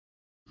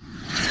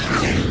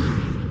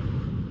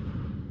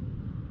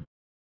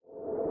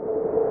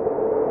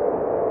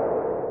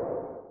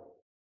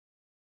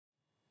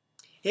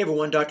Hey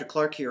everyone, Dr.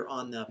 Clark here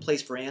on the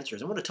Place for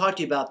Answers. I want to talk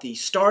to you about the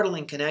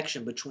startling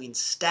connection between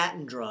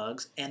statin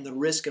drugs and the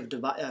risk of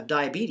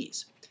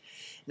diabetes.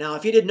 Now,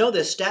 if you didn't know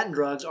this, statin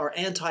drugs are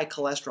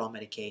anti-cholesterol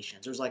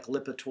medications. There's like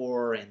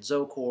Lipitor and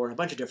Zocor and a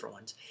bunch of different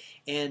ones.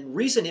 And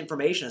recent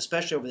information,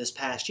 especially over this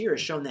past year, has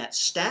shown that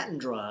statin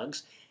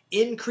drugs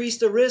increase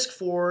the risk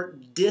for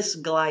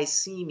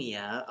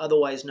dysglycemia,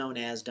 otherwise known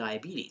as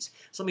diabetes.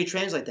 So let me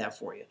translate that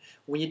for you.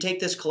 When you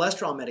take this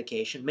cholesterol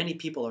medication, many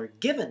people are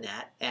given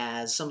that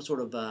as some sort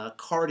of a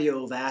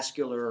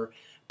cardiovascular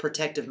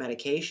protective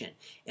medication.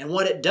 And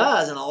what it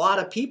does in a lot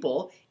of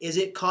people is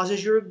it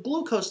causes your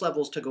glucose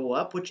levels to go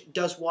up, which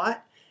does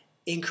what?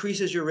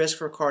 Increases your risk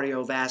for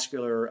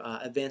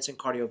cardiovascular events and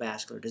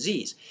cardiovascular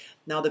disease.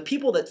 Now, the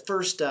people that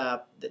first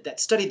that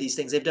studied these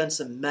things, they've done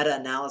some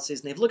meta-analysis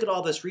and they've looked at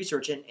all this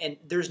research, and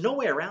there's no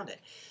way around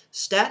it.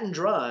 Statin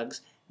drugs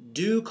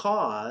do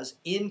cause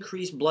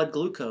increased blood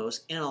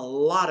glucose in a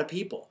lot of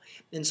people.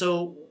 And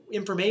so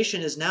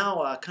information is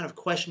now kind of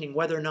questioning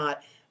whether or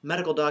not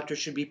medical doctors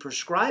should be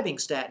prescribing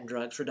statin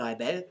drugs for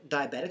diabetics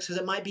because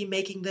it might be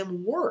making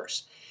them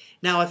worse.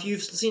 Now, if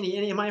you've seen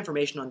any of my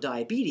information on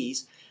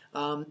diabetes,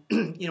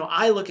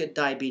 I look at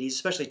diabetes,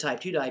 especially type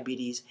 2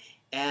 diabetes,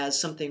 as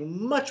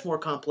something much more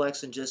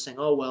complex than just saying,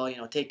 oh,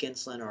 well, take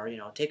insulin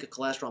or, take a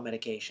cholesterol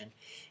medication.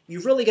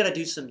 You've really got to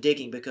do some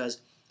digging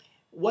because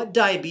what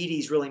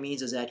diabetes really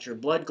means is that your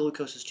blood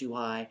glucose is too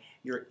high,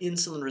 you're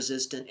insulin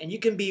resistant, and you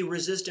can be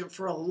resistant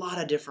for a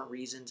lot of different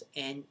reasons,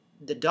 and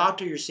the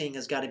doctor you're seeing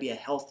has got to be a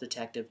health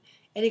detective,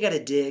 and you got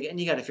to dig, and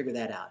you got to figure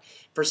that out.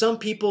 For some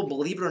people,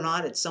 believe it or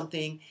not, it's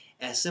something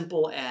as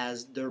simple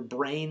as their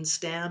brain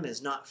stem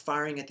is not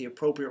firing at the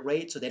appropriate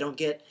rate, so they don't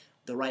get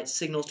the right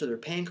signals to their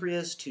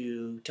pancreas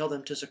to tell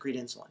them to secrete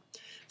insulin.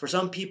 For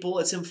some people,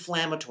 it's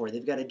inflammatory.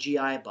 They've got a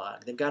GI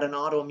bug. They've got an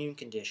autoimmune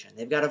condition.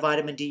 They've got a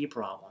vitamin D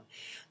problem.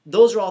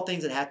 Those are all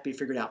things that have to be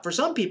figured out. For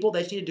some people,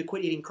 they just need to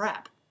quit eating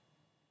crap.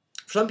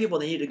 For some people,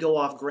 they need to go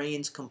off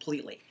grains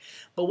completely.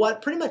 But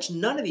what pretty much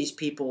none of these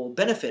people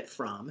benefit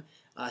from,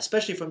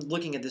 especially from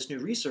looking at this new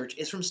research,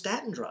 is from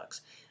statin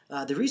drugs.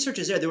 The research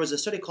is there. There was a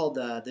study called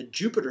the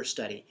Jupiter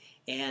study,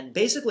 and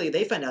basically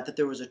they found out that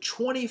there was a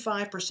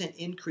 25%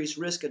 increased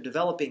risk of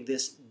developing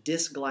this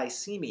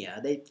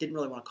dysglycemia. They didn't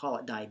really want to call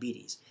it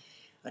diabetes.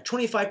 A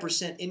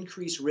 25%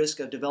 increased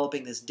risk of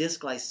developing this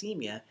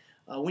dysglycemia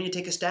when you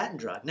take a statin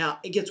drug. Now,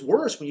 it gets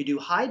worse when you do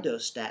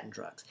high-dose statin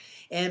drugs.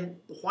 And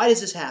why does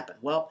this happen?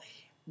 Well,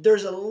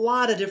 there's a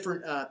lot of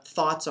different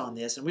thoughts on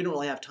this, and we don't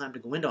really have time to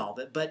go into all of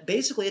it, but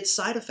basically it's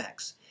side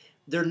effects.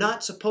 They're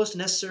not supposed to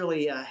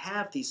necessarily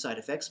have these side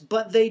effects,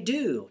 but they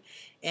do.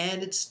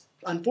 And it's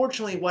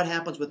unfortunately what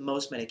happens with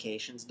most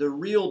medications. The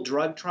real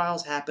drug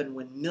trials happen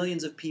when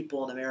millions of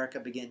people in America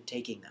begin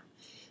taking them.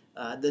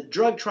 The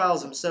drug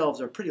trials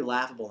themselves are pretty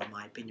laughable, in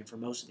my opinion, for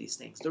most of these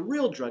things. The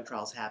real drug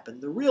trials happen.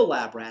 The real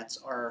lab rats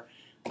are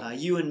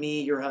you and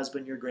me, your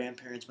husband, your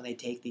grandparents, when they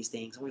take these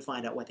things, and we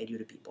find out what they do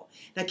to people.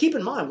 Now, keep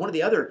in mind, one of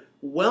the other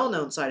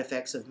well-known side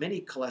effects of many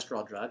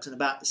cholesterol drugs, and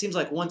it seems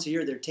like once a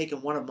year they're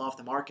taking one of them off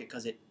the market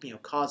because it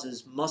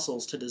causes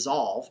muscles to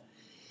dissolve,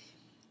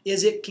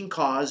 is it can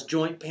cause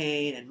joint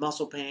pain and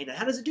muscle pain. And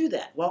how does it do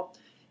that? Well,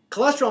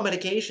 cholesterol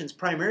medications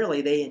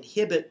primarily they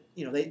inhibit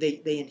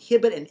they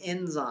inhibit an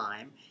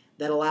enzyme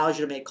that allows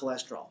you to make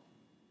cholesterol.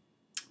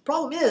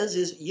 Problem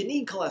is you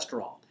need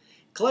cholesterol.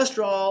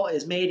 Cholesterol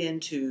is made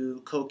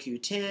into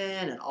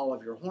CoQ10 and all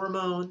of your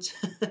hormones.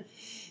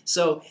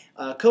 So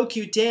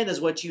CoQ10 is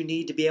what you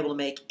need to be able to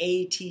make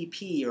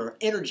ATP or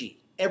energy.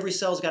 Every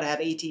cell's got to have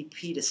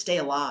ATP to stay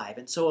alive.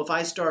 And so if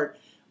I start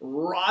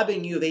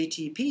robbing you of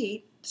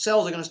ATP,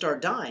 cells are going to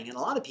start dying. And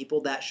a lot of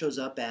people, that shows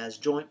up as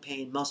joint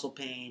pain, muscle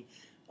pain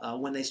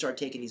when they start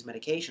taking these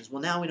medications.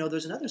 Well, now we know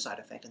there's another side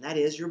effect, and that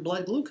is your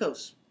blood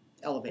glucose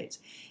elevates.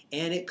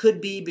 And it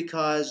could be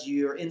because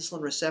your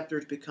insulin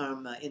receptors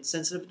become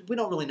insensitive. We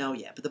don't really know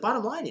yet. But the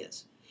bottom line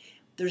is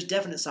there's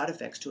definite side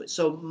effects to it.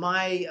 So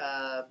my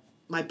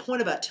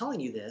point about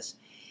telling you this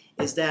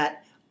is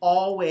that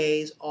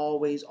always,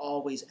 always,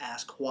 always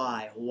ask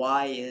why.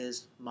 Why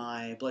is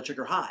my blood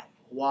sugar high?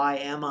 Why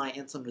am I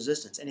insulin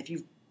resistant? And if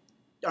you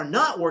are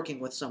not working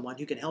with someone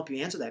who can help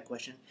you answer that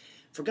question,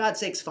 for God's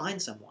sakes,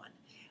 find someone.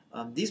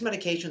 These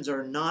medications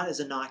are not as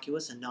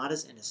innocuous and not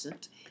as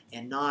innocent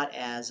and not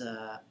as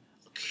a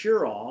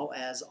cure-all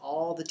as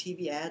all the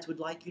TV ads would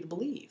like you to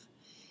believe.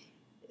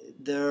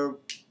 The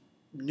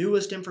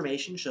newest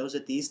information shows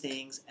that these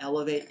things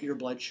elevate your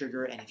blood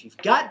sugar, and if you've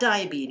got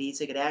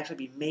diabetes, it could actually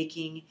be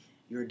making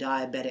your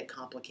diabetic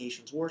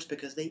complications worse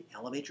because they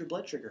elevate your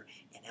blood sugar.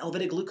 And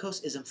elevated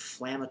glucose is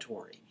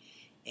inflammatory.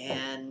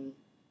 And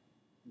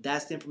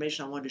that's the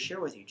information I wanted to share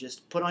with you.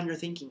 Just put on your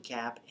thinking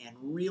cap and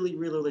really,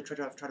 really, really try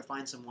to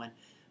find someone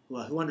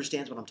who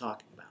understands what I'm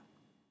talking about.